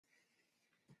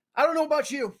I don't know about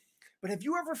you, but have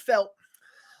you ever felt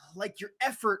like your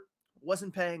effort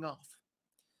wasn't paying off?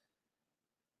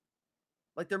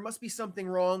 Like there must be something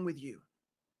wrong with you.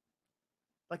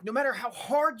 Like no matter how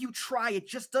hard you try, it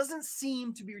just doesn't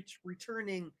seem to be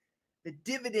returning the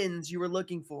dividends you were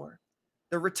looking for.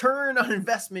 The return on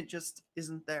investment just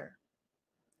isn't there.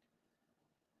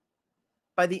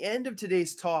 By the end of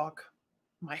today's talk,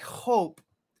 my hope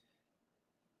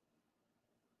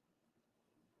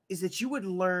is that you would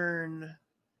learn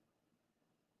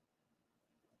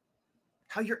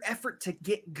how your effort to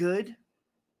get good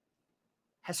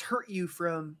has hurt you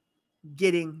from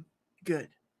getting good.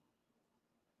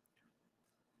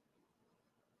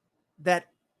 That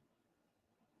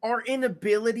our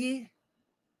inability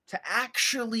to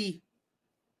actually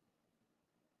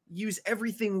use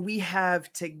everything we have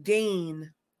to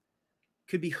gain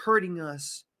could be hurting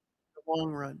us in the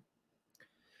long run.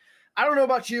 I don't know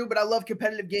about you, but I love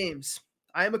competitive games.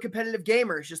 I am a competitive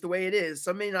gamer. It's just the way it is.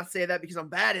 Some may not say that because I'm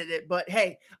bad at it, but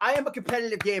hey, I am a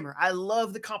competitive gamer. I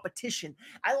love the competition.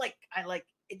 I like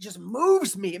it just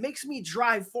moves me. It makes me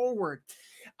drive forward.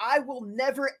 I will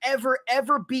never, ever,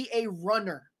 ever be a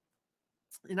runner.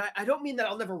 And I don't mean that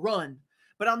I'll never run,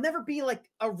 but I'll never be like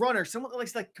a runner. Someone that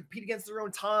likes to like compete against their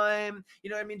own time. You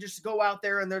know what I mean? Just go out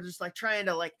there and they're just like trying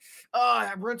to like, oh,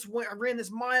 I ran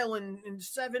this mile in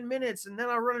 7 minutes and then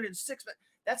I run it in 6 minutes.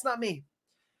 That's not me.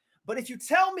 But if you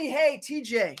tell me, hey,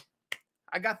 TJ,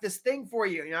 I got this thing for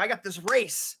you. You know, I got this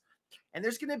race and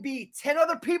there's going to be 10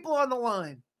 other people on the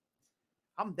line.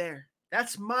 I'm there.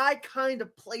 That's my kind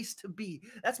of place to be.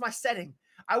 That's my setting.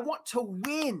 I want to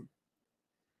win.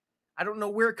 I don't know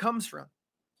where it comes from,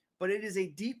 but it is a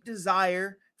deep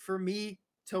desire for me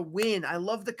to win. I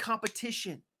love the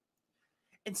competition.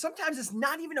 And sometimes it's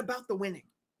not even about the winning.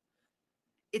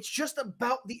 It's just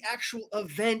about the actual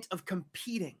event of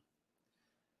competing.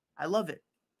 I love it.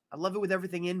 I love it with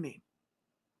everything in me.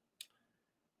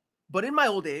 But in my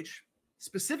old age,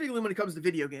 specifically when it comes to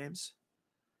video games,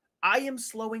 I am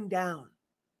slowing down.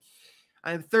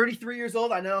 I am 33 years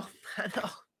old. I know.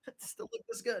 Still look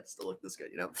this good,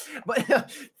 you know.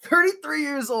 But 33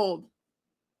 years old.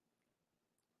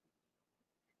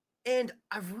 And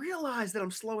I've realized that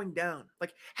I'm slowing down.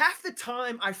 Like half the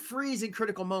time I freeze in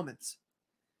critical moments.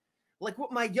 Like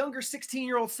what my younger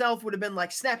 16-year-old self would have been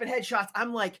like snapping headshots.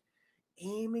 I'm like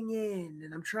aiming in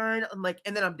and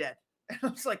and then I'm dead. And I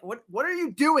was like, what are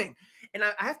you doing? And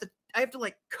I have to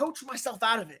like coach myself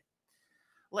out of it.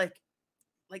 Like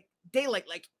daylight,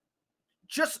 like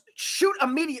just shoot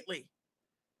immediately.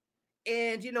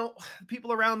 And, you know,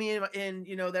 people around me and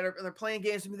you know, they're playing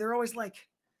games with me, they're always like,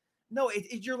 no,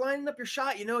 you're lining up your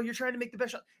shot. You know, you're trying to make the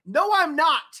best shot. No, I'm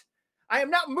not. I am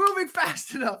not moving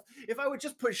fast enough. If I would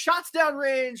just put shots down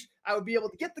range, I would be able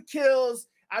to get the kills.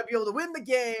 I'd be able to win the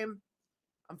game.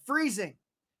 I'm freezing.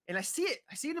 And I see it.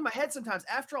 I see it in my head sometimes.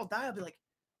 After I'll die, I'll be like,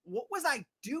 what was I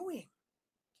doing?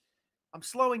 I'm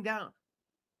slowing down.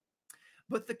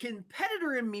 But the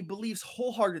competitor in me believes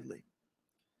wholeheartedly,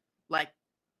 that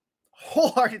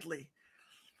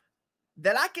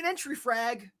I can entry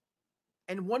frag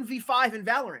and 1v5 in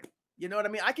Valorant. You know what I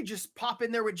mean? I could just pop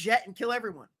in there with Jet and kill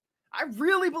everyone. I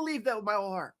really believe that with my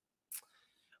whole heart.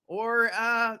 Or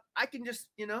I can just,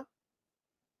 you know,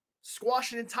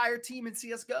 squash an entire team in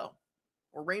CSGO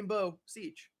or Rainbow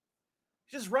Siege.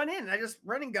 Just run in. I just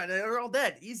run and gun. They're all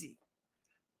dead. Easy.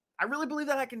 I really believe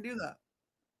that I can do that.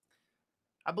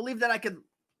 I believe that I could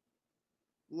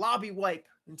lobby wipe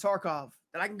in Tarkov.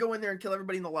 That I can go in there and kill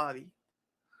everybody in the lobby.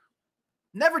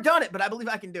 Never done it, but I believe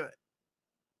I can do it.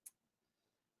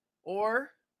 Or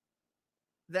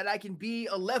that I can be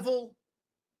a level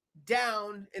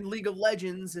down in League of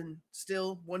Legends and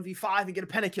still 1v5 and get a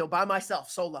pentakill by myself,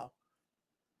 solo.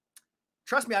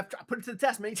 Trust me, I've put it to the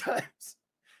test many times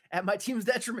at my team's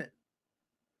detriment.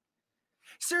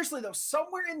 Seriously, though,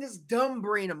 somewhere in this dumb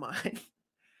brain of mine,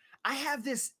 I have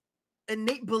this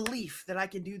innate belief that I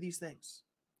can do these things.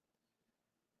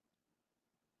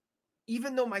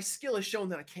 Even though my skill has shown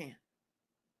that I can.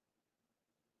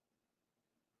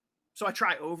 So I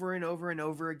try over and over and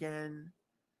over again.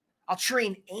 I'll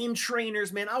train aim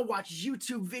trainers, man. I'll watch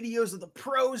YouTube videos of the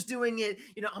pros doing it.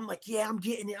 You know, I'm like, yeah, I'm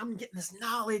getting it. I'm getting this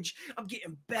knowledge. I'm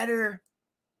getting better.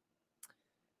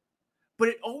 But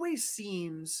it always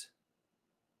seems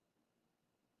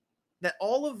that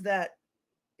all of that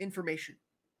information,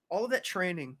 all of that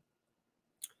training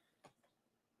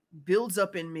builds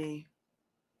up in me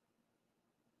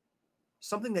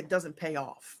something that doesn't pay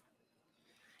off.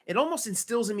 It almost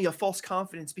instills in me a false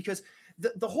confidence because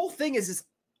the whole thing is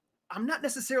I'm not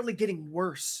necessarily getting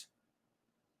worse.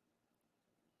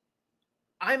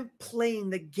 I'm playing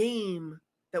the game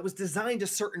that was designed a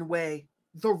certain way,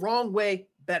 the wrong way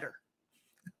better.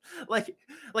 like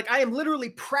I am literally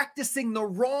practicing the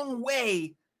wrong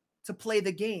way to play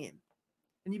the game.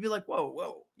 And you'd be like,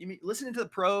 whoa, you mean listening to the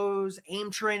pros, aim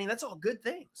training, that's all good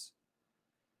things.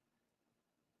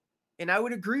 And I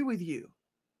would agree with you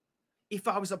if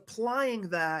I was applying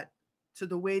that to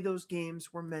the way those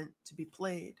games were meant to be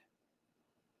played.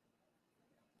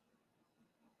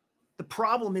 The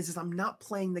problem is I'm not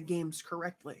playing the games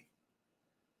correctly.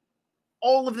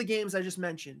 All of the games I just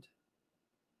mentioned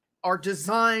are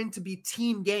designed to be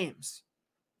team games.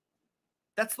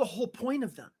 That's the whole point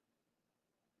of them.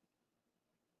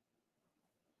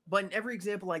 But in every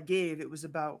example I gave, it was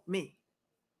about me.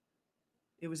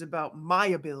 It was about my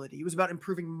ability. It was about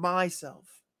improving myself.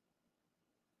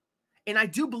 And I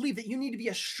do believe that you need to be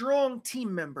a strong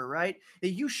team member, right?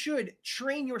 That you should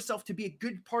train yourself to be a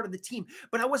good part of the team.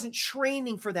 But I wasn't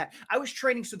training for that. I was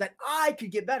training so that I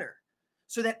could get better,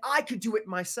 so that I could do it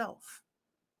myself.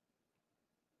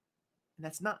 And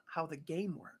that's not how the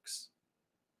game works.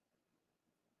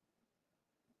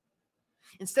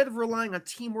 Instead of relying on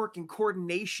teamwork and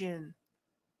coordination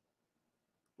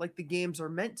like the games are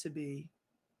meant to be,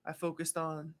 I focused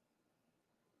on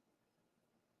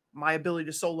my ability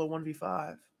to solo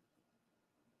 1v5.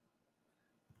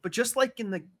 But just like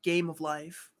in the game of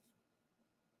life,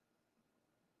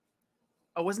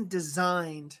 I wasn't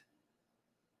designed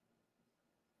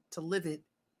to live it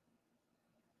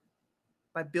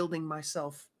by building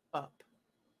myself up.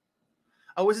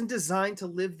 I wasn't designed to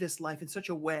live this life in such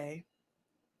a way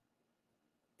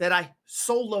that I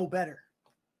solo better.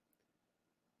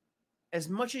 As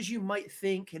much as you might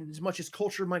think, and as much as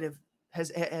culture might have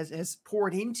has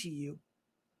poured into you,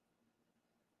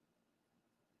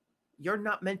 you're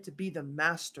not meant to be the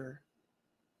master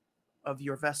of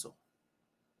your vessel.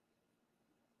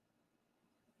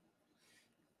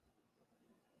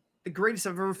 The greatest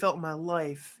I've ever felt in my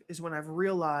life is when I've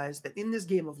realized that in this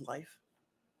game of life,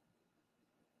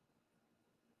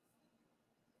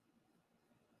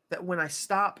 that when I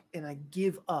stop and I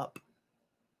give up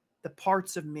the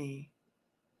parts of me,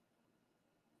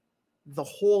 the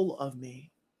whole of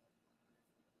me,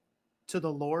 to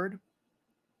the Lord,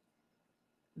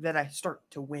 that I start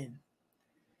to win.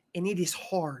 And it is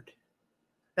hard.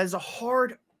 That is a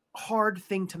hard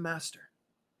thing to master,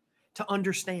 to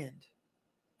understand.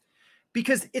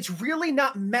 Because it's really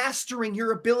not mastering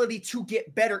your ability to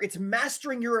get better. It's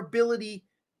mastering your ability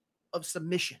of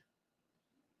submission.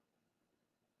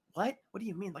 What? What do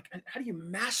you mean? Like, how do you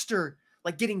master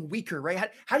like getting weaker, right?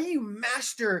 How do you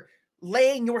master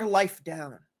laying your life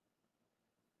down?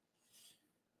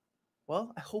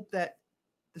 Well, I hope that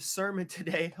the sermon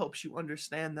today helps you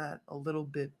understand that a little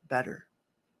bit better.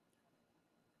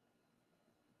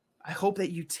 I hope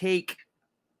that you take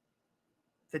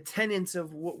the tenets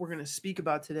of what we're going to speak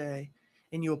about today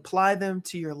and you apply them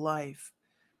to your life.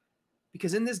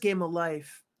 Because in this game of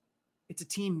life, it's a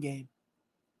team game.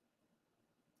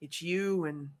 It's you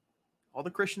and all the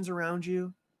Christians around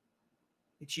you.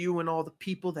 It's you and all the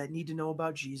people that need to know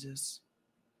about Jesus.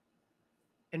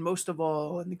 And most of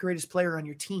all, and the greatest player on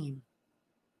your team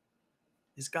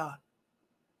is God.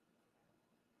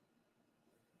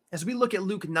 As we look at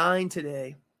Luke 9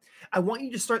 today, I want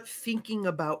you to start thinking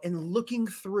about and looking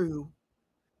through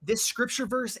this scripture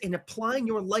verse and applying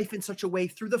your life in such a way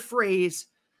through the phrase,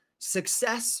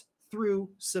 success through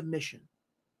submission.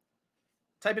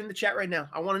 Type it in the chat right now.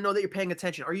 I want to know that you're paying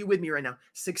attention. Are you with me right now?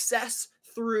 Success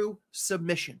through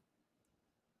submission.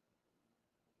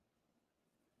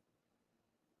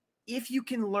 If you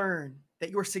can learn that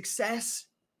your success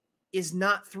is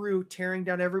not through tearing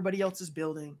down everybody else's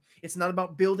building, it's not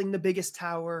about building the biggest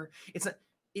tower.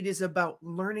 It is about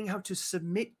learning how to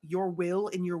submit your will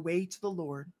and your way to the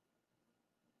Lord.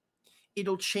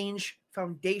 It'll change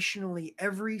foundationally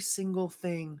every single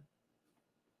thing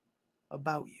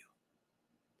about you.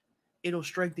 It'll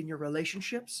strengthen your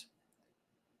relationships.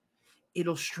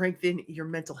 It'll strengthen your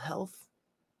mental health.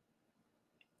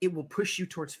 It will push you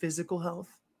towards physical health.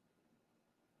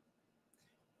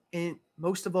 And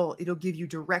most of all, it'll give you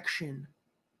direction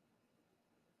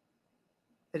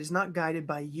that is not guided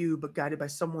by you, but guided by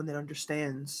someone that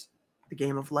understands the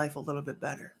game of life a little bit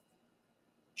better.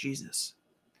 Jesus.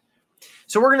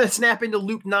 So we're going to snap into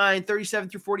Luke 9, 37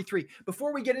 through 43.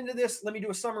 Before we get into this, let me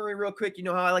do a summary real quick. You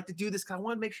know how I like to do this, because I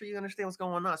want to make sure you understand what's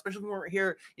going on, especially when we're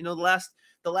here, you know, the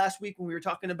last week when we were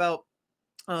talking about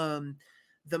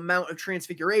the Mount of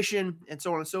Transfiguration and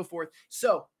so on and so forth.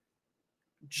 So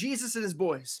Jesus and his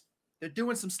boys, they're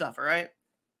doing some stuff, all right?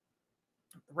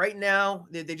 Right now,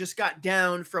 they just got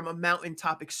down from a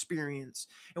mountaintop experience.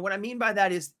 And what I mean by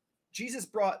that is Jesus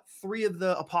brought three of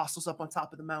the apostles up on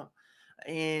top of the mount,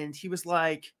 and he was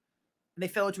like, and they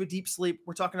fell into a deep sleep.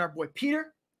 We're talking our boy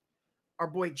Peter, our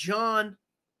boy John,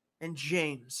 and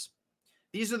James.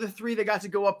 These are the three that got to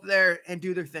go up there and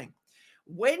do their thing.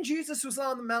 When Jesus was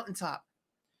on the mountaintop,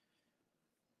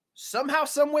 somehow,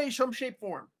 some way, some shape,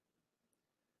 form,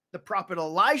 the prophet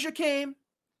Elijah came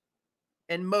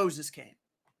and Moses came.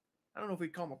 I don't know if we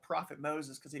call him a prophet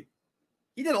Moses because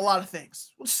he did a lot of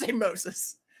things. We'll just say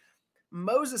Moses.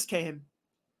 Moses came,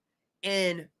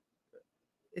 and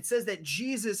it says that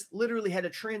Jesus literally had a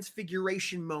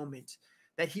transfiguration moment,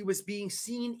 that he was being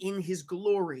seen in his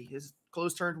glory. His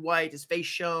clothes turned white, his face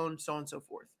shone, so on and so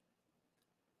forth.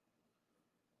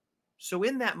 So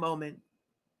in that moment,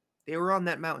 they were on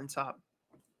that mountaintop.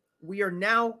 We are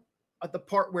now at the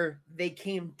part where they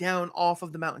came down off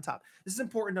of the mountaintop. This is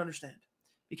important to understand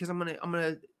because I'm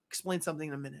gonna explain something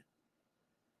in a minute.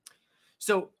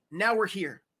 So now we're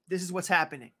here. This is what's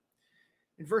happening.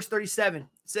 In verse 37, it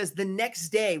says, the next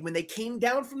day when they came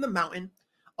down from the mountain,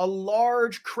 a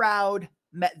large crowd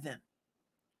met them.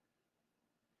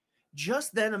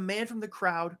 Just then a man from the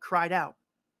crowd cried out,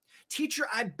 "Teacher,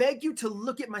 I beg you to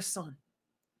look at my son,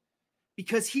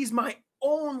 because he's my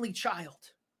only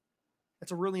child."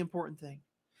 That's a really important thing.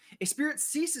 A spirit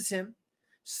seizes him.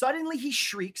 Suddenly he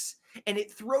shrieks, and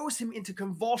it throws him into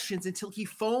convulsions until he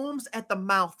foams at the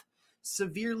mouth,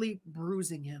 severely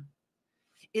bruising him.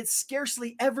 It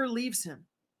scarcely ever leaves him.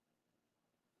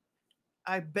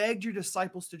 I begged your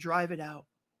disciples to drive it out,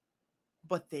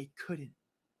 but they couldn't.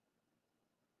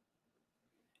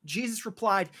 Jesus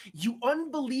replied, "You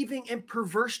unbelieving and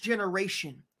perverse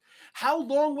generation, how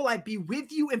long will I be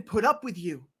with you and put up with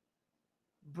you?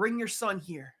 Bring your son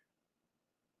here."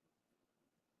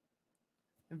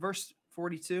 In verse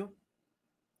 42,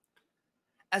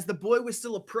 as the boy was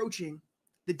still approaching,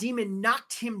 the demon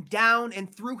knocked him down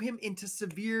and threw him into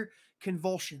severe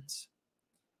convulsions.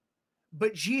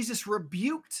 But Jesus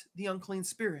rebuked the unclean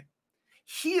spirit,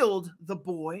 healed the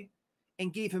boy,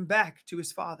 and gave him back to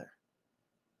his father.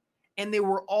 And they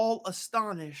were all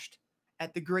astonished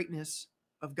at the greatness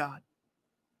of God.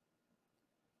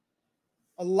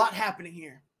 A lot happening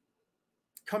here.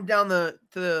 Come down to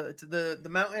the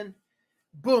mountain.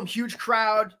 Boom, huge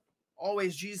crowd.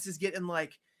 Always Jesus is getting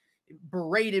like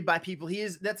berated by people.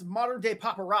 That's modern day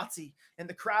paparazzi and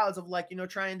the crowds of like,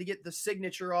 trying to get the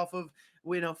signature off of,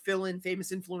 fill in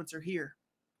famous influencer here.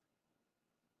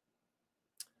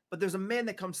 But there's a man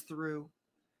that comes through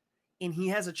and he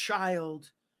has a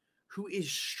child who is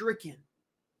stricken.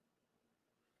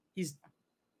 He's,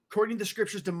 according to the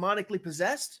scriptures, demonically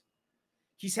possessed.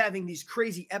 He's having these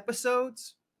crazy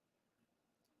episodes.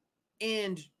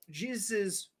 And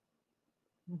Jesus's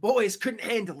boys couldn't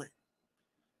handle it.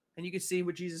 And you can see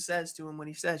what Jesus says to him when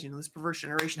he says, this perverse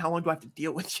generation, how long do I have to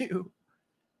deal with you?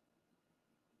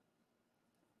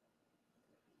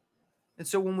 And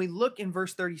so when we look in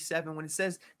verse 37, when it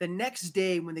says, the next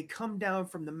day when they come down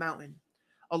from the mountain,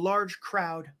 a large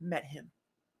crowd met him.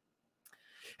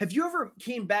 Have you ever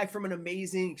came back from an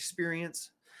amazing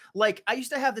experience? Like, I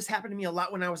used to have this happen to me a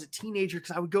lot when I was a teenager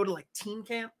because I would go to like teen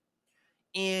camp.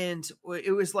 And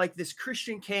it was like this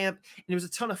Christian camp, and it was a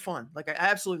ton of fun. Like, I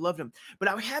absolutely loved him. But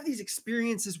I would have these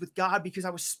experiences with God because I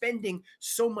was spending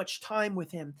so much time with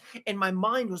him, and my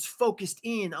mind was focused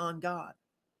in on God.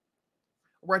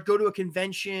 Or I'd go to a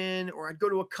convention, or I'd go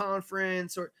to a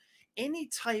conference, or any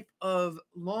type of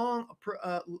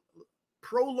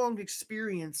prolonged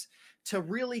experience to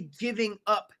really giving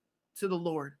up to the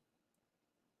Lord.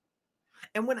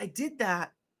 And when I did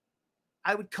that,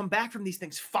 I would come back from these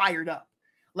things fired up.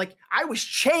 Like, I was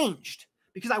changed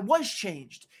because I was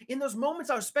changed. In those moments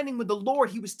I was spending with the Lord,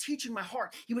 he was teaching my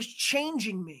heart. He was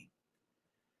changing me.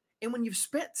 And when you've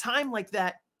spent time like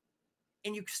that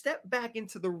and you step back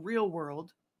into the real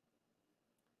world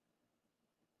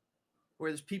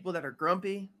where there's people that are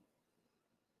grumpy,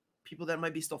 people that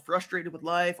might be still frustrated with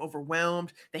life,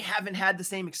 overwhelmed, they haven't had the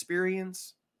same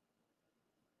experience,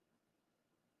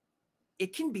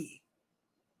 it can be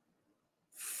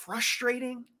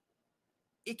frustrating.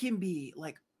 It can be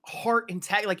like heart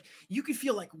intact. Like, you could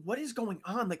feel like, what is going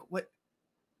on? Like,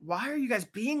 why are you guys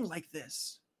being like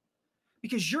this?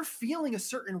 Because you're feeling a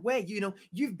certain way.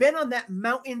 You've been on that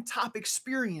mountaintop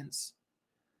experience,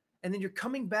 and then you're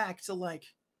coming back to like,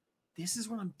 this is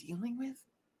what I'm dealing with.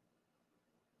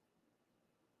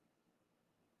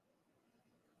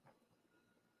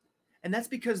 And that's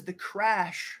because the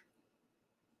crash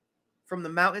from the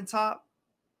mountaintop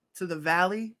to the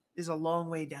valley is a long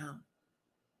way down.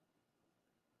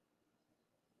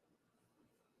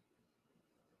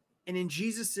 And in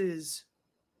Jesus's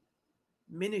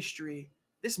ministry,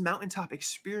 this mountaintop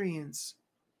experience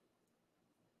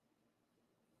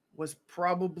was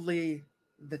probably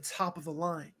the top of the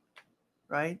line,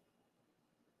 right?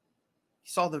 He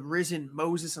saw the risen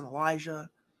Moses and Elijah,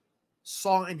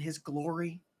 saw in his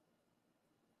glory.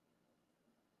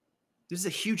 This is a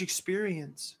huge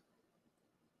experience.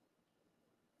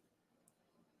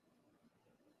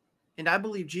 And I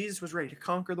believe Jesus was ready to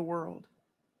conquer the world.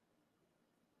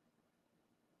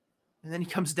 And then he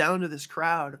comes down to this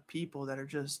crowd of people that are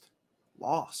just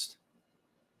lost.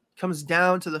 Comes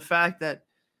down to the fact that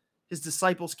his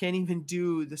disciples can't even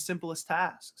do the simplest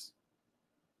tasks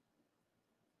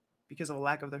because of a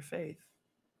lack of their faith.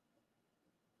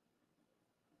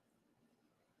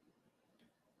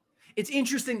 It's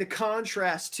interesting the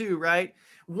contrast too, right?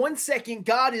 One second,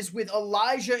 God is with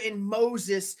Elijah and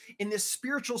Moses in this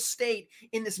spiritual state,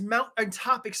 in this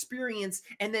mountaintop experience,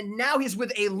 and then now he's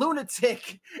with a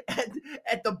lunatic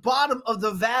at the bottom of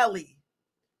the valley.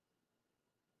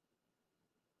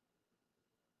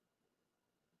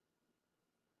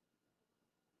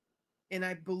 And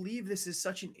I believe this is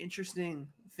such an interesting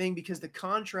thing because the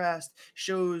contrast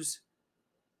shows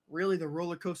really the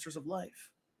roller coasters of life.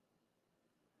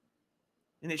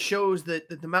 And it shows that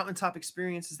the mountaintop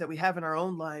experiences that we have in our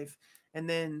own life, and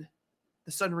then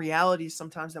the sudden realities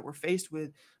sometimes that we're faced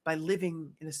with by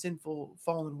living in a sinful,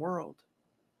 fallen world.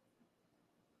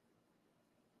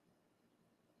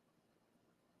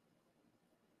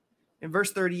 In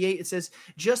verse 38, it says,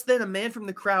 "Just then a man from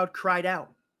the crowd cried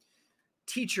out,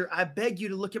 'Teacher, I beg you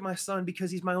to look at my son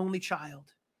because he's my only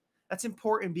child.'" That's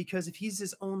important because if he's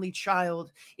his only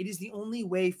child, it is the only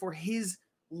way for his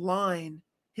line,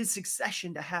 his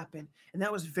succession to happen. And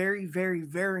that was very, very,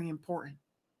 very important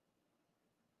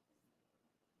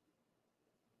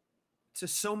to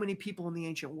so many people in the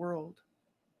ancient world,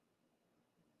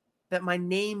 that my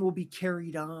name will be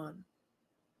carried on,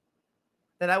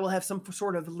 that I will have some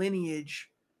sort of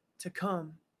lineage to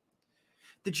come.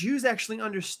 The Jews actually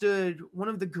understood one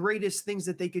of the greatest things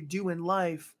that they could do in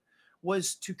life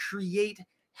was to create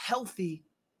healthy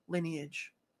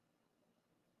lineage.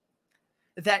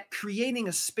 That creating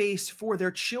a space for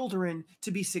their children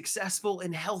to be successful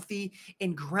and healthy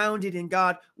and grounded in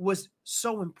God was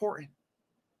so important.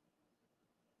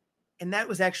 And that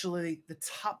was actually the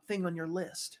top thing on your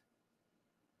list.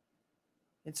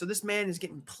 And so this man is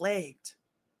getting plagued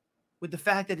with the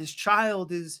fact that his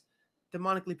child is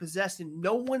demonically possessed, and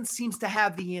no one seems to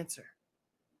have the answer.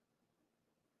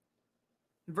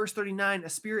 In verse 39, a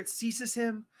spirit seizes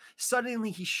him.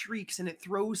 Suddenly he shrieks, and it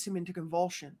throws him into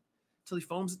convulsion till he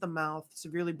foams at the mouth,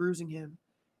 severely bruising him.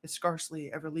 It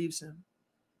scarcely ever leaves him.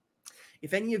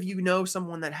 If any of you know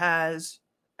someone that has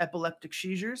epileptic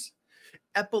seizures,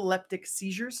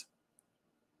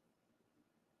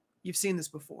 you've seen this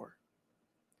before.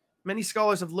 Many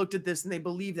scholars have looked at this and they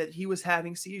believe that he was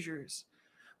having seizures.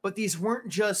 But these weren't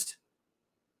just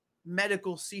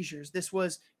medical seizures. This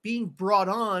was being brought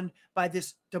on by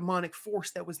this demonic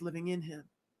force that was living in him.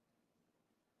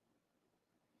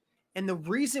 And the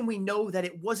reason we know that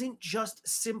it wasn't just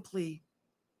simply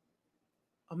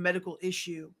a medical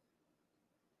issue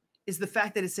is the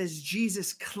fact that it says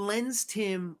Jesus cleansed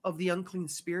him of the unclean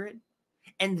spirit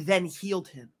and then healed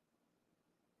him.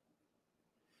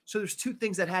 So there's two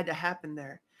things that had to happen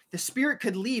there. The spirit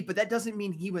could leave, but that doesn't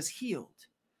mean he was healed.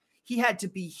 He had to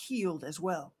be healed as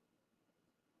well.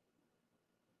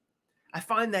 I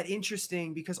find that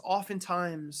interesting because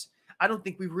oftentimes I don't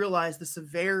think we realize the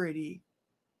severity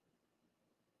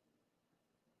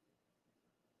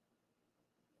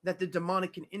that the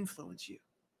demonic can influence you.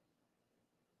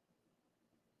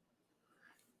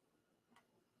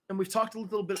 And we've talked a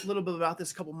little bit about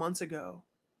this a couple months ago.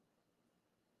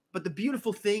 But the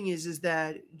beautiful thing is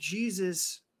that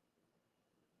Jesus,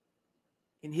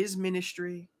 in his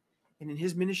ministry and in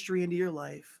his ministry into your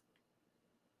life,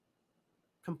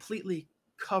 completely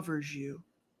covers you.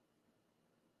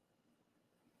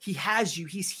 He has you.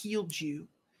 He's healed you.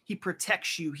 He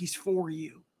protects you. He's for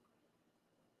you.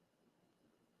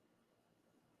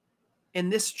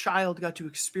 And this child got to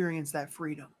experience that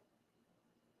freedom.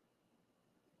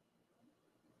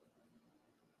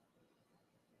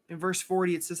 In verse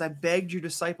 40, it says, "I begged your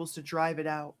disciples to drive it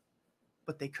out,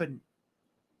 but they couldn't."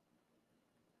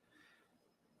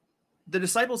 The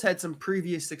disciples had some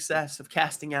previous success of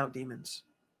casting out demons.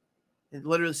 It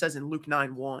literally says in Luke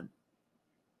 9:1,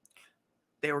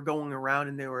 they were going around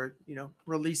and they were,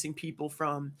 releasing people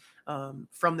from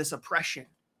this oppression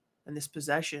and this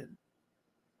possession.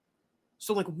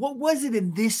 So, what was it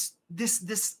in this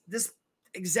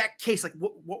exact case?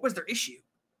 What was their issue?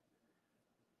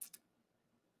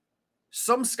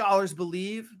 Some scholars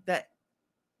believe that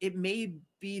it may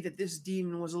be that this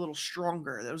demon was a little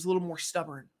stronger, that was a little more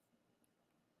stubborn.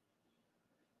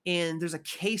 And there's a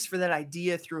case for that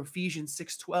idea through Ephesians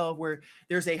 6:12, where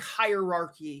there's a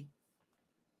hierarchy.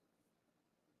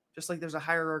 Just like there's a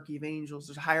hierarchy of angels,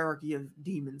 there's a hierarchy of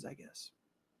demons, I guess.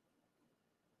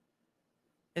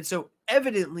 And so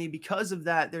evidently, because of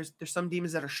that, there's some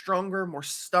demons that are stronger, more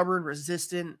stubborn,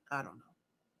 resistant. I don't know.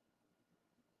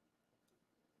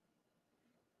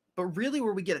 But really,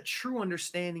 where we get a true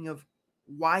understanding of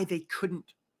why they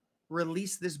couldn't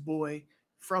release this boy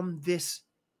from this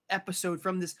episode,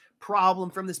 from this problem,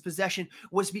 from this possession,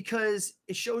 was because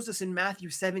it shows us in Matthew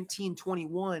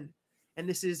 17:21, and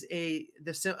this is the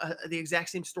exact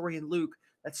same story in Luke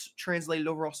that's translated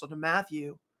over also to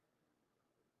Matthew.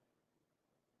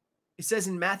 It says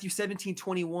in Matthew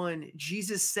 17:21,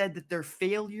 Jesus said that their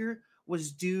failure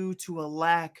was due to a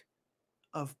lack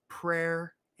of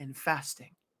prayer and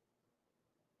fasting.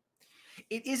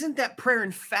 It isn't that prayer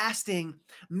and fasting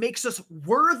makes us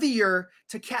worthier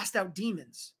to cast out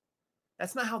demons.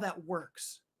 That's not how that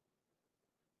works.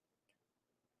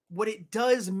 What it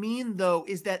does mean, though,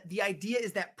 is that the idea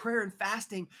is that prayer and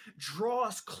fasting draw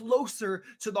us closer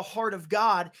to the heart of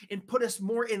God and put us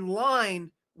more in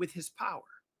line with his power.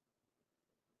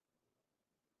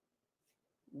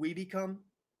 We become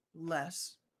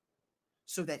less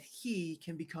so that he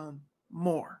can become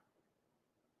more.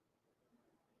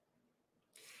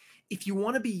 If you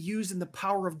want to be used in the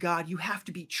power of God, you have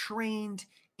to be trained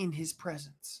in his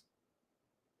presence.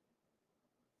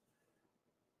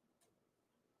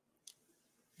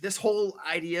 This whole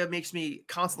idea makes me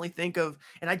constantly think of,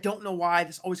 and I don't know why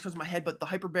this always comes to my head, but the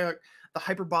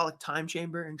hyperbolic time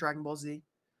chamber in Dragon Ball Z.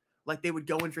 Like they would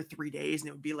go in for 3 days and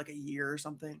it would be like a year or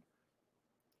something.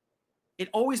 It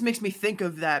always makes me think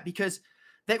of that because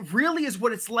that really is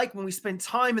what it's like when we spend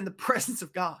time in the presence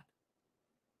of God.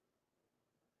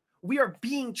 We are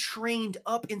being trained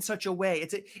up in such a way.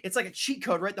 It's like a cheat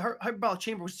code, right? The hyperbolic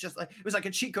chamber was just like, it was like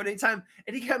a cheat code. Anytime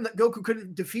that Goku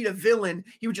couldn't defeat a villain,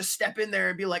 he would just step in there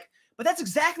and be like, but that's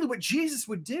exactly what Jesus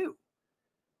would do.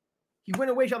 He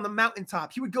went away on the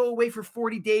mountaintop. He would go away for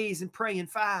 40 days and pray and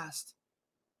fast.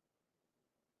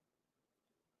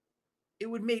 It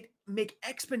would make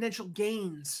exponential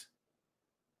gains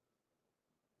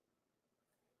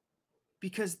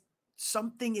because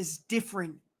something is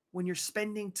different when you're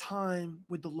spending time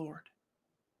with the Lord.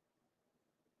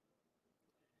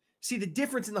 See, the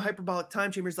difference in the hyperbolic time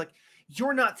chamber is like,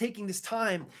 you're not taking this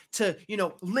time to,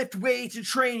 lift weights and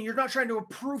train. You're not trying to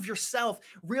improve yourself.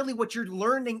 Really, what you're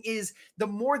learning is the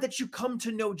more that you come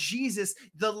to know Jesus,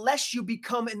 the less you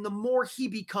become and the more he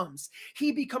becomes.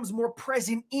 He becomes more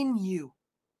present in you.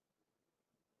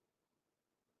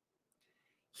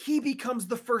 He becomes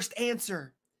the first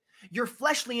answer. Your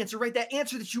fleshly answer, right? That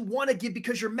answer that you want to give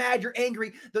because you're mad, you're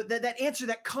angry, that answer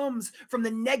that comes from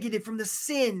the negative, from the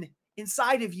sin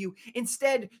inside of you,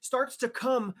 instead starts to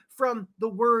come from the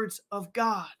words of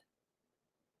God.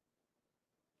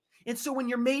 And so when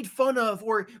you're made fun of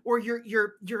or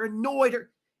you're annoyed,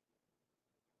 or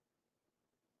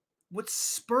what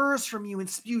spurs from you and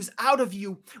spews out of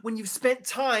you when you've spent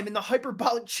time in the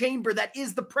hyperbolic chamber that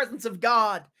is the presence of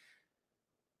God,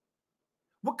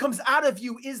 what comes out of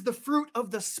you is the fruit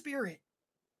of the Spirit.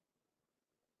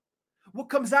 What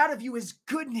comes out of you is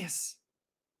goodness.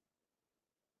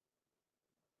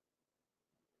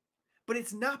 But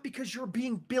it's not because you're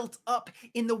being built up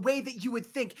in the way that you would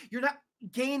think. You're not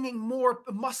gaining more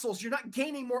muscles. You're not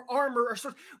gaining more armor or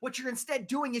sort. What you're instead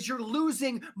doing is you're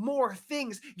losing more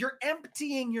things. You're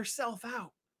emptying yourself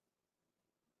out.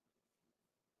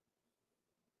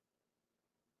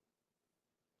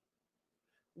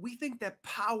 We think that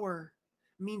power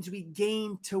means we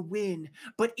gain to win,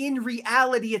 but in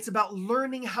reality, it's about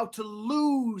learning how to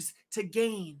lose to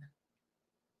gain.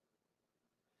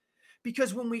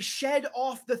 Because when we shed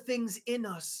off the things in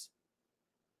us,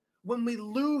 when we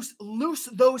loose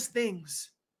those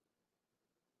things,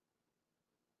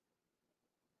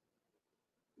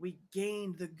 we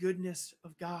gain the goodness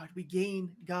of God. We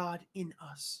gain God in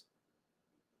us.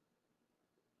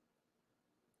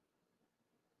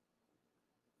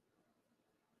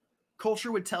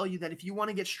 Culture would tell you that if you want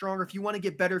to get stronger, if you want to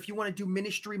get better, if you want to do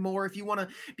ministry more, if you want to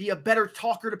be a better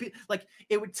talker to people, like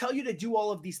it would tell you to do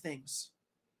all of these things.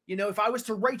 If I was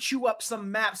to write you up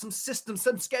some map, some system,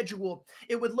 some schedule,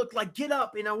 it would look like, get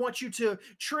up and I want you to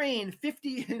train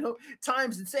 50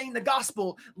 times in saying the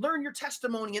gospel, learn your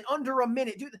testimony in under a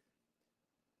minute.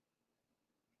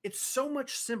 It's so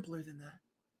much simpler than that.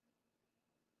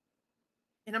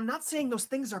 And I'm not saying those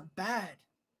things are bad.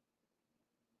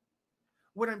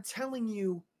 What I'm telling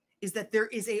you is that there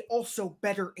is a also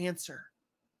better answer.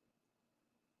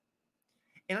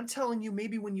 And I'm telling you,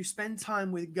 maybe when you spend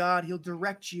time with God, he'll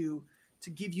direct you to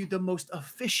give you the most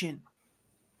efficient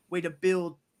way to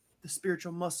build the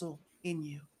spiritual muscle in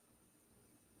you.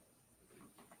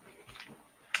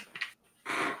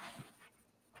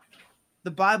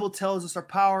 The Bible tells us our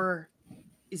power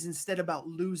is instead about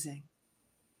losing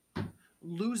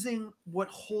what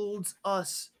holds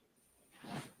us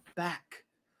back,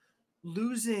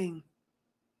 losing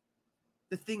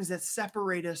the things that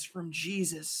separate us from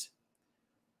Jesus.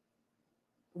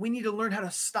 We need to learn how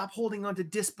to stop holding on to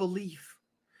disbelief,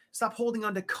 stop holding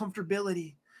on to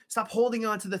comfortability, stop holding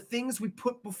on to the things we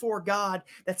put before God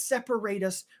that separate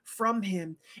us from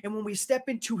him. And when we step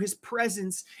into his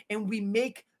presence and we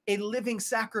make a living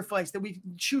sacrifice, that we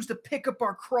choose to pick up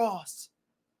our cross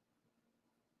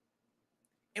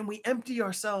and we empty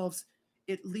ourselves,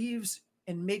 it leaves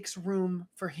and makes room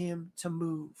for him to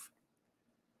move.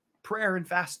 Prayer and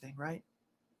fasting, right?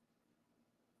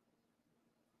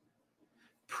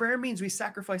 Prayer means we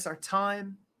sacrifice our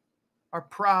time, our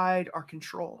pride, our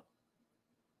control.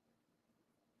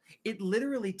 It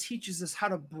literally teaches us how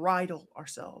to bridle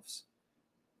ourselves.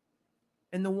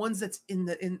 And the ones that's in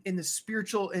the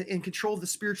spiritual, in control of the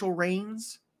spiritual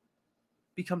reins,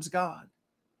 becomes God.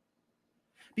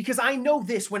 Because I know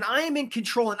this, when I am in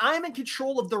control and I am in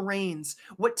control of the reins,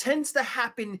 what tends to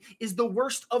happen is the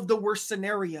worst of the worst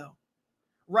scenario,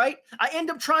 right? I end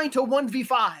up trying to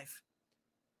 1v5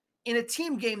 in a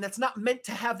team game that's not meant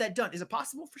to have that done. Is it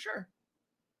possible? For sure.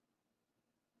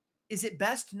 Is it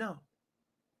best? No.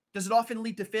 Does it often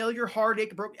lead to failure,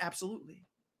 heartache, broke? Absolutely.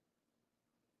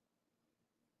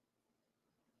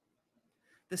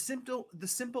 The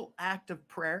simple act of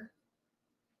prayer,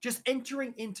 just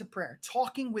entering into prayer,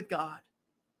 talking with God,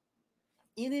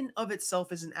 in and of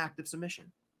itself is an act of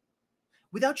submission,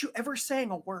 without you ever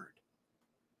saying a word.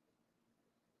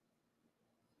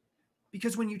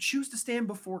 Because when you choose to stand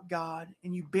before God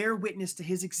and you bear witness to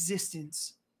his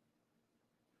existence,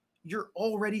 you're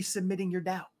already submitting your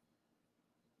doubt.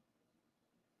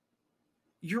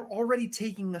 You're already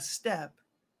taking a step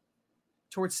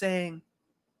towards saying,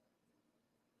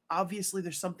 obviously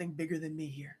there's something bigger than me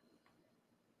here,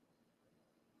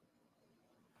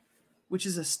 which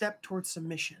is a step towards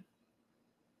submission.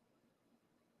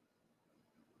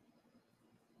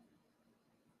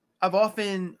 I've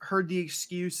often heard the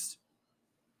excuse,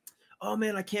 oh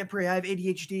man, I can't pray, I have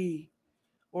ADHD.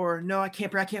 Or no, I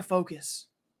can't pray, I can't focus.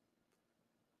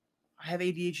 I have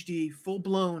ADHD, full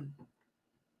blown.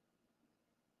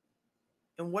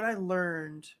 And what I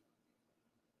learned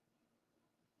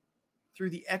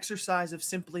through the exercise of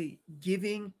simply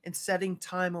giving and setting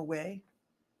time away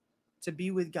to be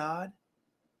with God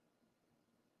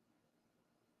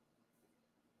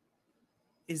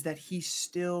is that he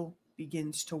still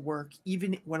begins to work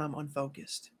even when I'm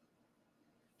unfocused.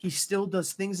 He still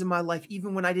does things in my life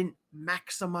even when I didn't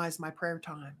maximize my prayer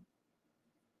time.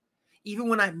 Even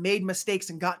when I made mistakes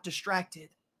and got distracted.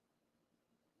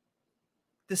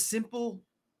 The simple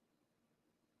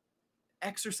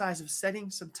exercise of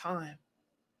setting some time.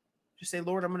 Just say,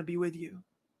 Lord, I'm going to be with you.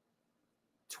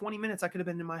 20 minutes I could have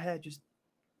been in my head, just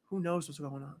who knows what's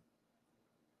going on.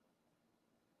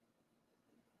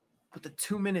 But the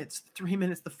 2 minutes, the 3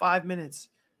 minutes, the 5 minutes,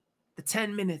 the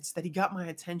 10 minutes that he got my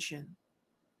attention,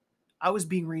 I was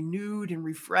being renewed and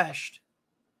refreshed.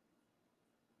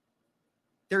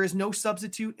 There is no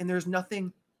substitute, and there's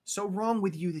nothing so wrong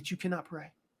with you that you cannot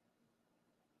pray.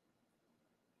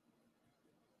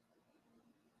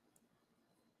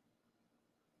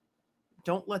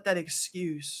 Don't let that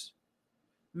excuse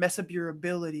mess up your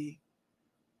ability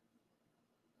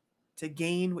to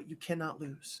gain what you cannot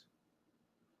lose.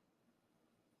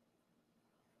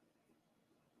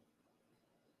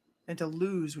 And to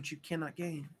lose what you cannot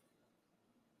gain.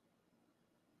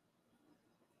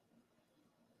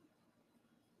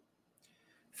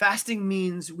 Fasting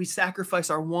means we sacrifice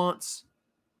our wants,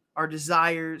 our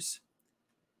desires,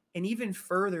 and even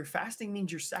further, fasting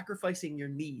means you're sacrificing your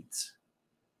needs.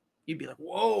 You'd be like,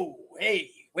 whoa,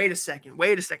 hey, wait a second,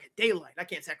 daylight. I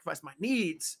can't sacrifice my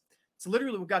needs. It's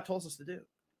literally what God tells us to do.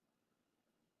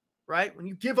 Right? When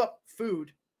you give up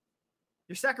food,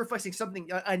 you're sacrificing something,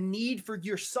 a need for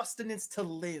your sustenance to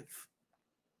live.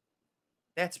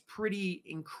 That's pretty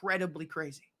incredibly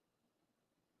crazy.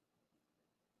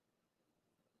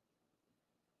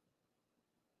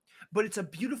 But it's a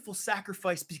beautiful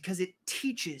sacrifice because it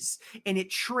teaches and it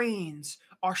trains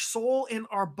our soul and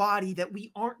our body that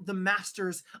we aren't the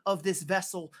masters of this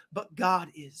vessel, but God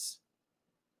is.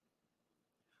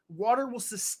 Water will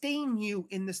sustain you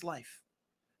in this life.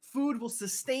 Food will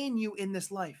sustain you in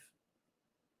this life.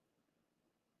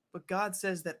 But God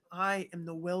says that I am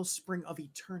the wellspring of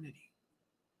eternity.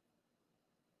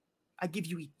 I give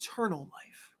you eternal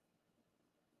life.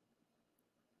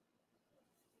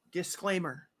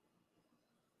 Disclaimer.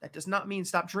 That does not mean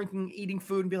stop drinking, eating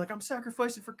food, and be like, I'm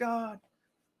sacrificing for God.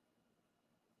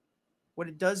 What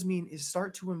it does mean is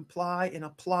start to imply and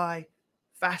apply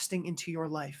fasting into your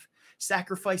life,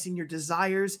 sacrificing your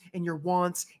desires and your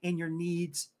wants and your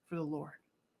needs for the Lord.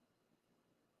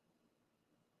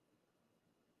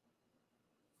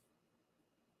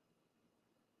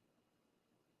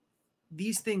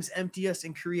 These things empty us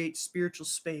and create spiritual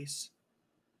space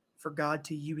for God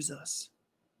to use us.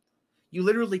 You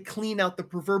literally clean out the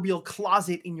proverbial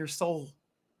closet in your soul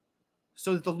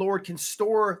so that the Lord can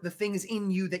store the things in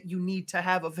you that you need to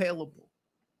have available.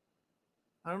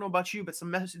 I don't know about you, but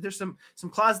there's some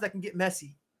closets that can get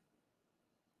messy.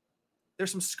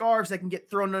 There's some scarves that can get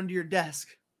thrown under your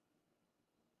desk.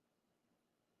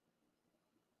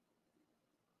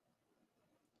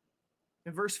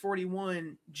 In verse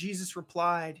 41, Jesus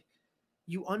replied,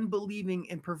 "You unbelieving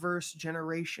and perverse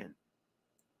generation,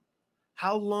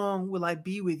 how long will I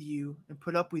be with you and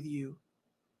put up with you?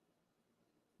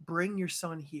 Bring your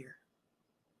son here."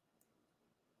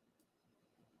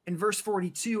 In verse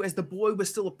 42, as the boy was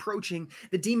still approaching,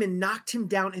 the demon knocked him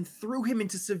down and threw him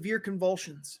into severe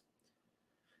convulsions.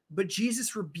 But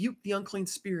Jesus rebuked the unclean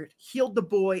spirit, healed the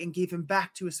boy, and gave him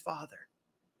back to his father.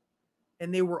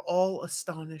 And they were all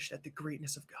astonished at the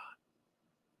greatness of God.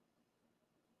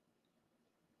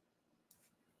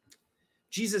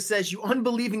 Jesus says, "You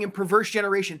unbelieving and perverse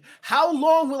generation, how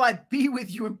long will I be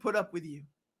with you and put up with you?"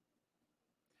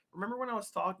 Remember when I was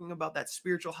talking about that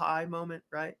spiritual high moment,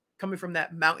 right? Coming from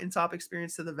that mountaintop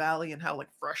experience to the valley and how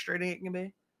like frustrating it can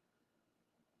be.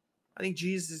 I think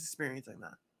Jesus is experiencing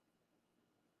that.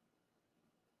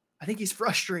 I think he's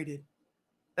frustrated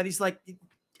that he's like,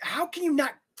 how can you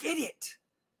not get it?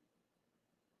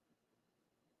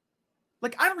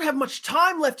 Like, I don't have much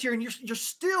time left here, and you're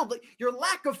still, like, your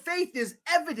lack of faith is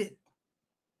evident.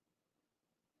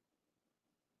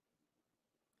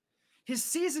 His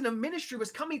season of ministry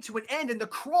was coming to an end, and the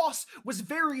cross was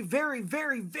very, very,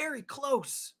 very, very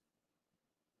close.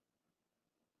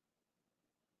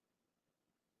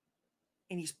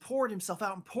 And he's poured himself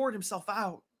out and poured himself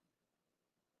out,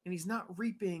 and he's not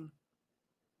reaping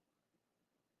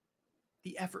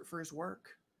the effort for his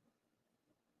work.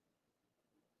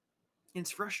 And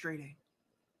it's frustrating.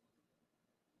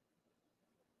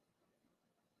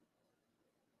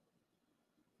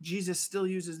 Jesus still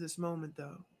uses this moment,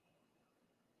 though,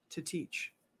 to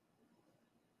teach.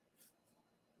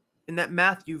 In that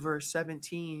Matthew verse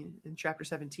 17, in chapter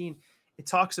 17, it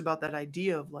talks about that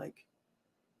idea of like,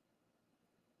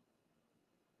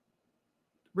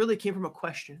 really came from a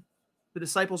question. The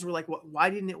disciples were like, why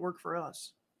didn't it work for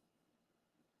us?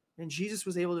 And Jesus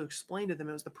was able to explain to them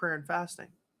it was the prayer and fasting.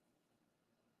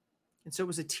 And so it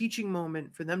was a teaching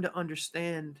moment for them to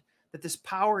understand that this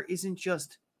power isn't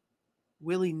just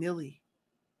willy-nilly,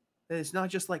 that it's not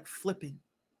just like flipping,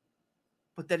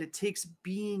 but that it takes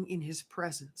being in his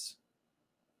presence.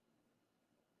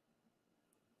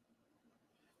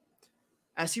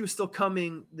 As he was still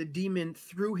coming, the demon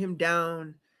threw him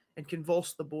down and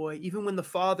convulsed the boy, even when the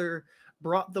father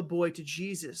brought the boy to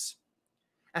Jesus.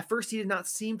 At first, he did not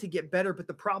seem to get better, but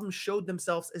the problems showed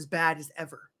themselves as bad as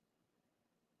ever.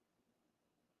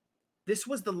 This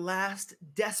was the last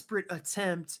desperate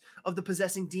attempt of the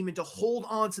possessing demon to hold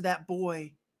on to that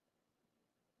boy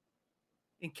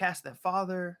and cast that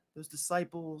father, those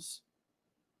disciples,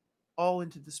 all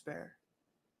into despair.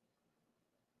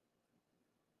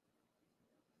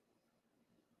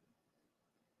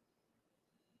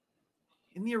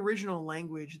 In the original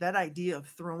language, that idea of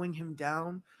throwing him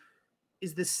down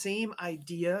is the same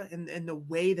idea in the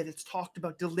way that it's talked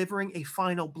about delivering a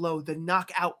final blow, the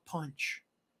knockout punch.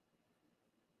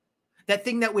 That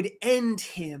thing that would end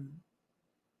him.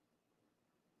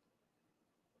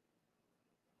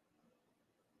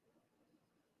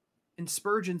 And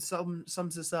Spurgeon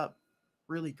sums this up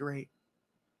really great.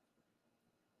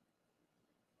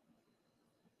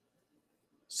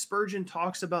 Spurgeon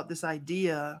talks about this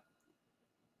idea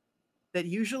that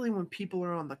usually when people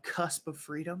are on the cusp of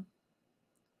freedom,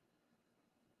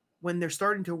 when they're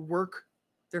starting to work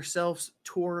themselves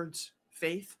towards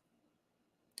faith,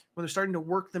 when they're starting to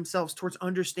work themselves towards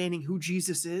understanding who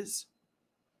Jesus is,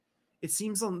 it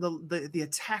seems on the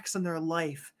attacks on their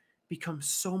life become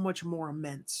so much more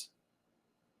immense.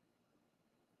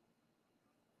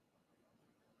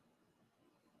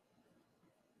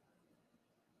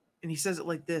 And he says it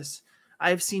like this: I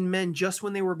have seen men just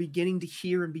when they were beginning to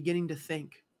hear and beginning to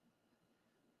think,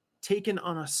 taken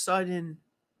on a sudden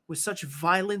with such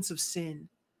violence of sin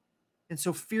and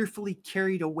so fearfully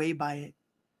carried away by it,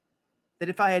 that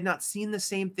if I had not seen the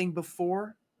same thing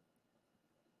before,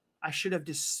 I should have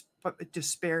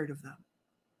despaired of them.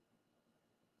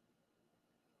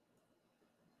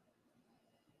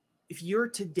 If you're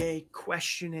today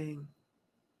questioning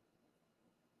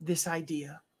this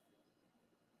idea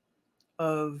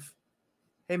of,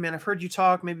 hey man, I've heard you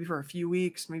talk maybe for a few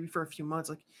weeks, maybe for a few months,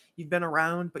 like you've been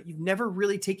around, but you've never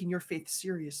really taken your faith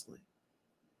seriously.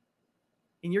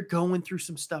 And you're going through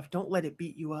some stuff. Don't let it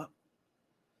beat you up.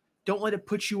 Don't let it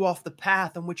put you off the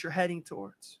path on which you're heading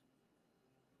towards.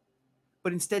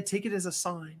 But instead, take it as a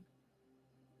sign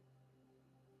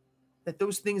that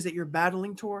those things that you're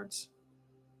battling towards,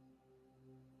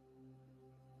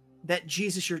 that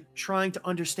Jesus you're trying to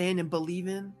understand and believe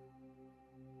in,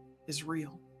 is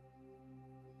real.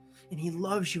 And he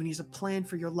loves you and he has a plan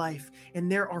for your life.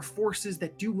 And there are forces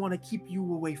that do want to keep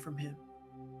you away from him.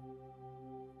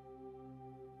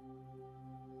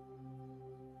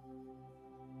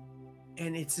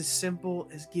 And it's as simple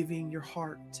as giving your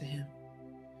heart to him.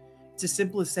 It's as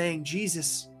simple as saying,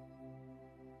 Jesus,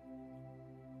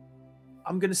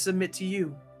 I'm going to submit to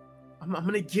you. I'm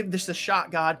going to give this a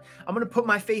shot, God. I'm going to put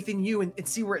my faith in you and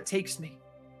see where it takes me.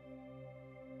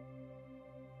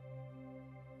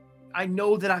 I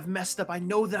know that I've messed up. I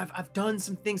know that I've done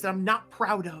some things that I'm not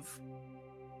proud of.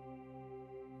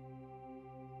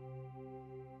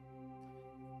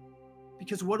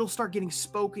 Because what will start getting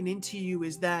spoken into you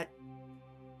is that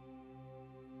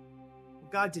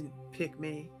God didn't pick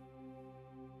me.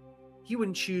 He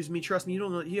wouldn't choose me. Trust me, you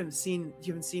don't know. You haven't seen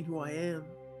who I am.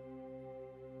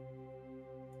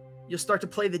 You'll start to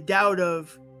play the doubt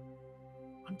of,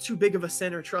 I'm too big of a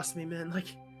sinner. Trust me, man. Like,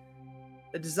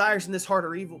 the desires in this heart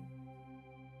are evil.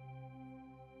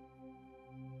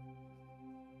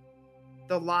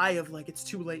 The lie of, like, it's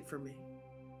too late for me.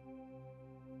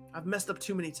 I've messed up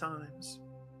too many times.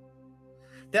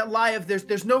 That lie of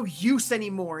there's no use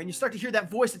anymore. And you start to hear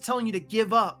that voice that's telling you to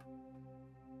give up.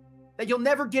 That you'll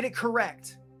never get it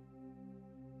correct.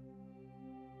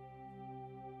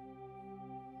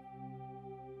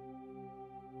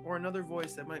 Or another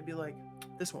voice that might be like,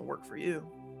 this won't work for you.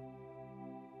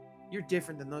 You're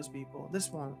different than those people. This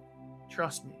won't.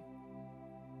 Trust me.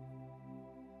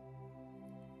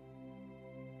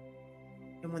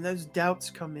 And when those doubts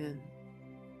come in,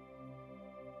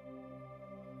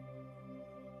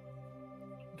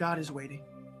 God is waiting.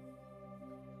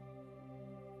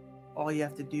 All you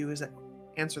have to do is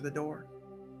answer the door.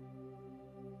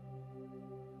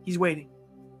 He's waiting.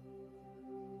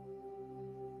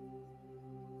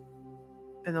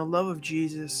 And the love of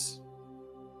Jesus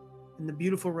and the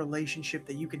beautiful relationship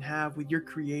that you can have with your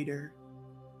Creator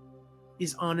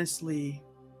is honestly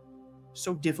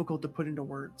so difficult to put into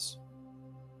words.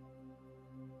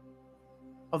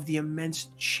 Of the immense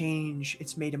change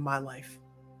it's made in my life.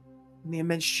 And the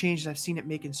immense change that I've seen it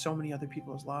make in so many other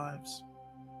people's lives.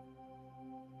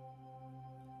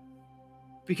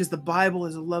 Because the Bible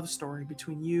is a love story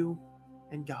between you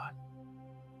and God.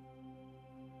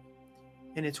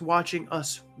 And it's watching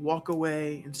us walk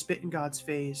away and spit in God's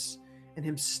face and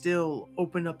him still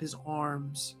open up his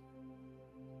arms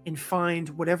and find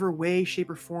whatever way, shape,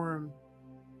 or form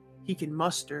he can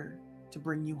muster to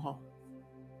bring you home.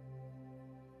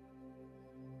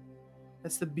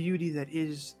 That's the beauty that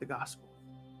is the gospel.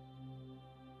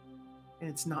 And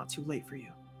it's not too late for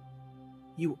you.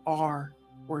 You are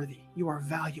worthy. You are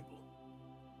valuable.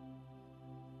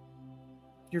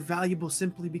 You're valuable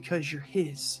simply because you're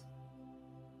his.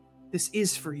 This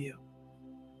is for you.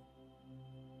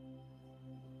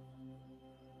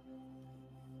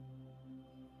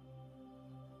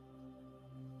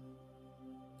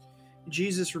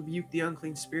 Jesus rebuked the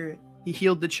unclean spirit. He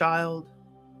healed the child.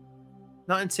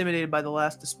 Not intimidated by the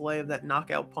last display of that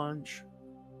knockout punch.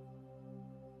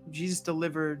 Jesus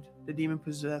delivered the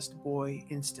demon-possessed boy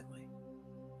instantly.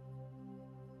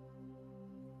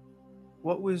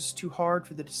 What was too hard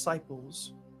for the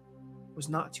disciples was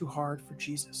not too hard for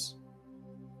Jesus.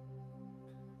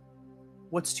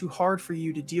 What's too hard for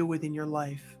you to deal with in your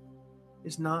life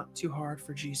is not too hard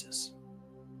for Jesus.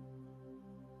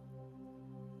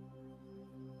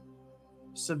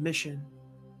 Submission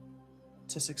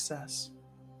to success.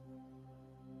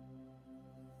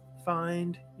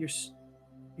 Find your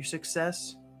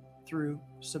success through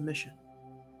submission.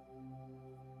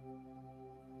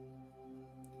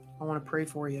 I want to pray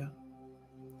for you.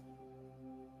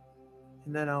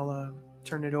 And then I'll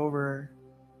turn it over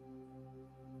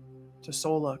to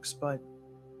Solux. But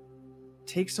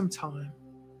take some time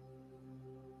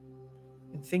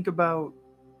and think about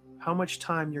how much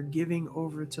time you're giving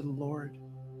over to the Lord.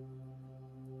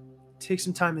 Take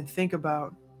some time and think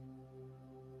about,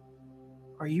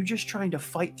 Are you just trying to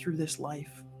fight through this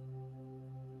life?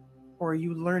 Or are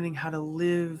you learning how to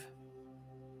live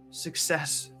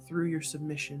success through your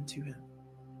submission to Him?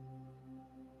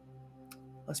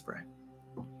 Let's pray.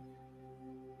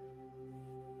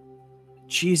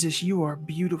 Jesus, you are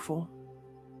beautiful.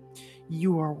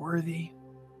 You are worthy.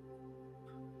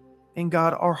 And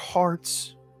God, our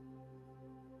hearts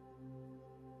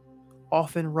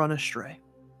often run astray.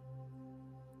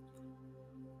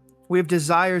 We have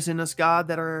desires in us, God,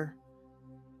 that are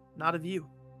not of you.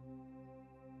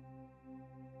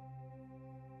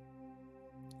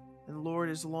 And Lord,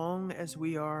 as long as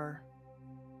we are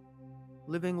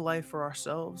living life for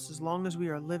ourselves, as long as we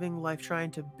are living life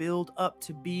trying to build up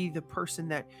to be the person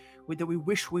that we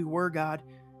wish we were, God,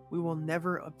 we will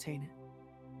never obtain it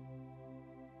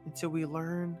until we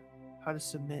learn how to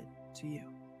submit to you.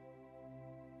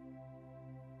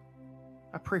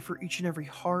 I pray for each and every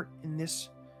heart in this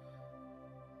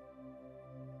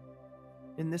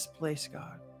place,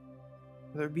 God,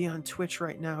 whether it be on Twitch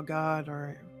right now, God,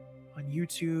 or on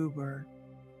YouTube, or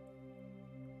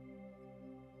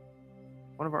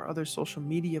one of our other social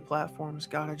media platforms,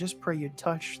 God, I just pray you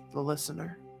touch the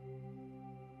listener.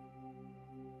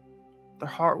 Their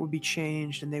heart would be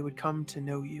changed and they would come to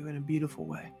know you in a beautiful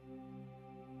way.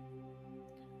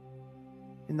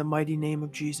 In the mighty name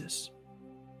of Jesus.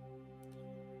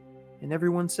 And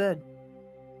everyone said,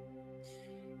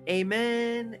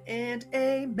 amen and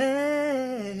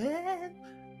amen.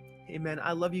 Amen.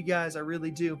 I love you guys. I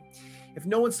really do. If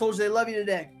no one's told you they love you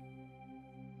today,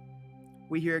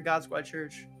 we here at GodSquad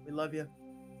Church, we love you.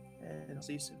 And I'll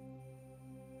see you soon.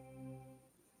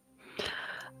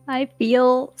 I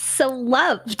feel so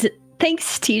loved.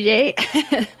 Thanks,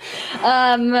 TJ.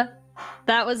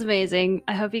 That was amazing.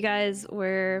 I hope you guys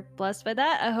were blessed by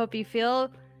that. I hope you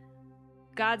feel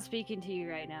God speaking to you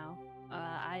right now.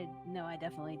 I know I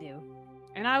definitely do.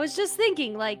 And I was just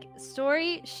thinking, like,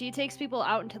 Story, she takes people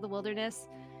out into the wilderness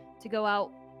to go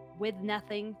out with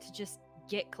nothing, to just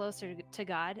get closer to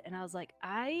God. And I was like,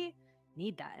 I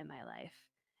need that in my life.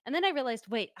 And then I realized,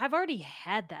 wait, I've already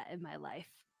had that in my life.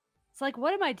 It's like,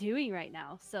 what am I doing right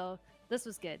now? So this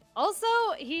was good. Also,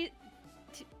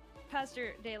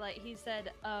 Pastor Daylight, he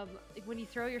said, when you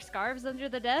throw your scarves under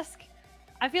the desk,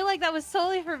 I feel like that was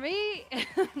solely for me.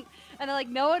 And like,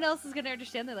 no one else is going to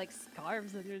understand. They're like,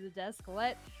 scarves under the desk,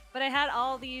 what? But I had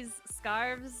all these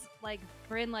scarves, like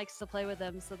Bryn likes to play with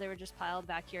them, so they were just piled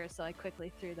back here, so I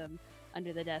quickly threw them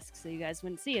under the desk so you guys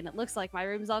wouldn't see. And it looks like my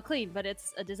room's all clean, but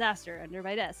it's a disaster under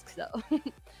my desk, so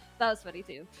that was funny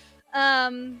too.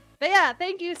 But yeah,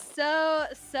 thank you so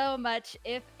much.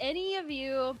 If any of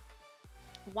you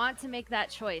want to make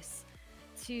that choice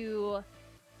to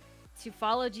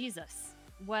follow Jesus,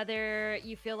 whether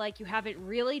you feel like you haven't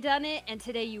really done it and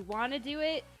today you want to do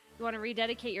it, you want to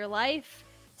rededicate your life,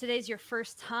 today's your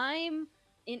first time,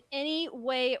 in any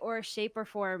way or shape or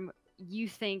form, you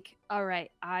think, all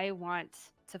right, I want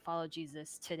to follow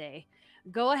Jesus today,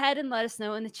 go ahead and let us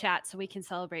know in the chat so we can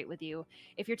celebrate with you.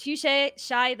 If you're too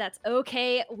shy, that's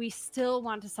okay. We still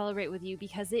want to celebrate with you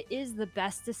because it is the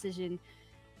best decision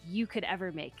you could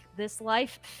ever make. This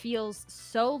life feels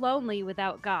so lonely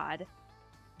without God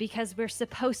because we're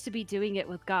supposed to be doing it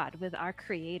with God, with our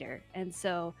Creator. And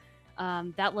so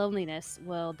that loneliness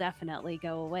will definitely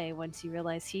go away once you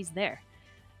realize He's there.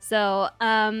 So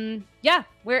yeah,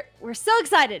 we're so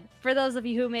excited for those of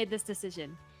you who made this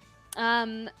decision.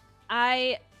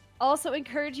 I also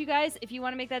encourage you guys, if you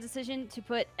want to make that decision, to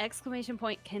put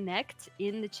 !connect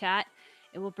in the chat.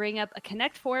 It will bring up a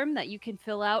connect form that you can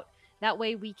fill out. That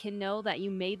way we can know that you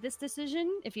made this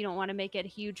decision. If you don't want to make it a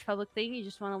huge public thing, you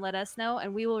just want to let us know,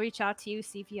 and we will reach out to you,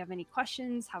 see if you have any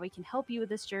questions, how we can help you with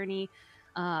this journey,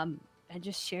 and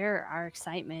just share our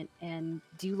excitement and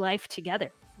do life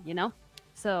together, you know?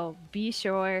 So be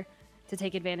sure to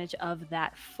take advantage of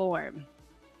that form.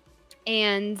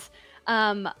 And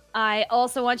I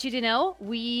also want you to know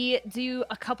we do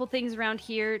a couple things around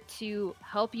here to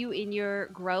help you in your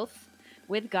growth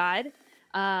with God.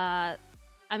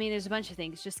 I mean, there's a bunch of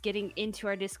things. Just getting into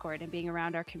our Discord and being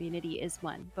around our community is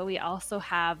one. But we also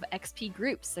have XP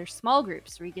groups. They're small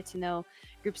groups where you get to know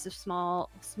groups of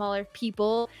smaller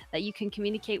people that you can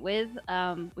communicate with.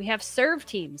 We have serve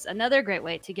teams, another great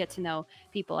way to get to know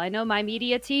people. I know my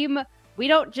media team, we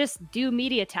don't just do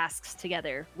media tasks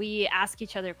together. We ask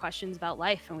each other questions about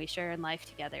life and we share in life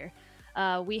together.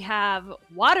 We have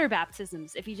water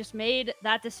baptisms. If you just made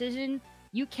that decision,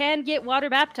 you can get water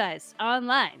baptized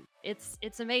online.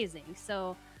 It's amazing.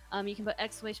 So you can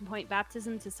put !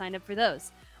 baptism to sign up for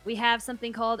those. We have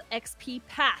something called XP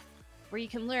Path, where you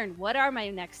can learn what are my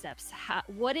next steps,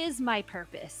 what is my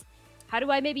purpose, how do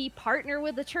I maybe partner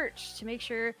with the church to make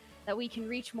sure that we can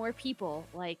reach more people?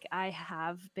 Like, I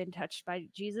have been touched by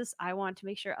Jesus. I want to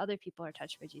make sure other people are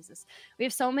touched by Jesus. We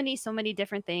have so many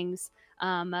different things.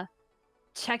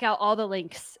 Check out all the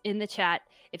links in the chat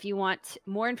if you want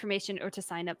more information or to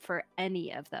sign up for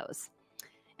any of those.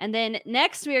 And then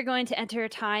next, we are going to enter a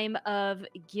time of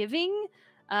giving.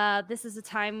 This is a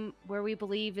time where we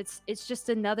believe it's just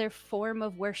another form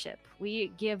of worship.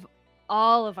 We give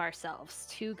all of ourselves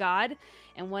to God,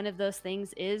 and one of those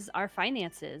things is our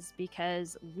finances,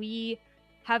 because we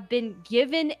have been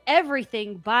given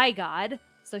everything by God.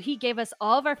 So he gave us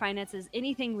all of our finances,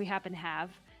 anything we happen to have,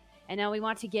 and now we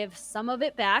want to give some of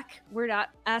it back. We're not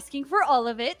asking for all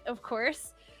of it, of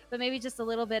course, but maybe just a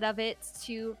little bit of it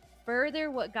to further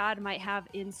what God might have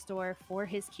in store for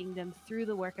his kingdom through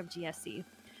the work of GSC.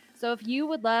 So if you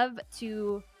would love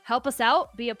to help us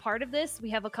out, be a part of this, we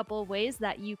have a couple of ways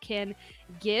that you can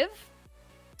give.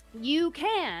 You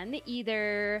can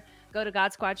either go to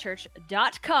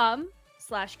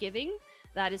godsquadchurch.com/giving.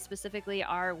 That is specifically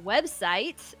our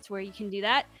website. It's where you can do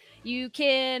that. You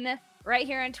can, right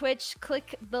here on Twitch,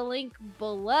 click the link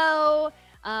below.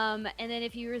 And then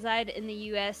if you reside in the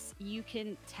US, you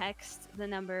can text the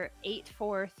number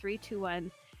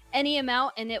 84321, any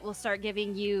amount, and it will start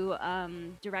giving you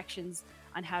directions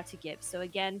on how to give. So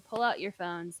again, pull out your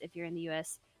phones. If you're in the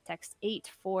US, text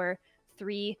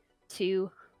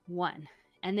 84321.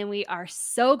 And then we are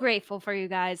so grateful for you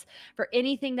guys for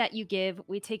anything that you give.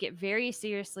 We take it very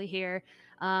seriously here.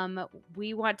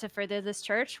 We want to further this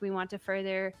church. We want to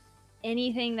further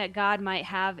anything that God might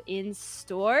have in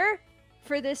store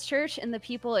for this church and the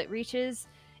people it reaches.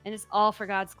 And it's all for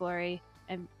God's glory.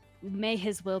 And may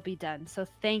his will be done. So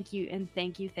thank you, and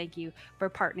thank you for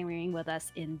partnering with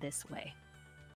us in this way.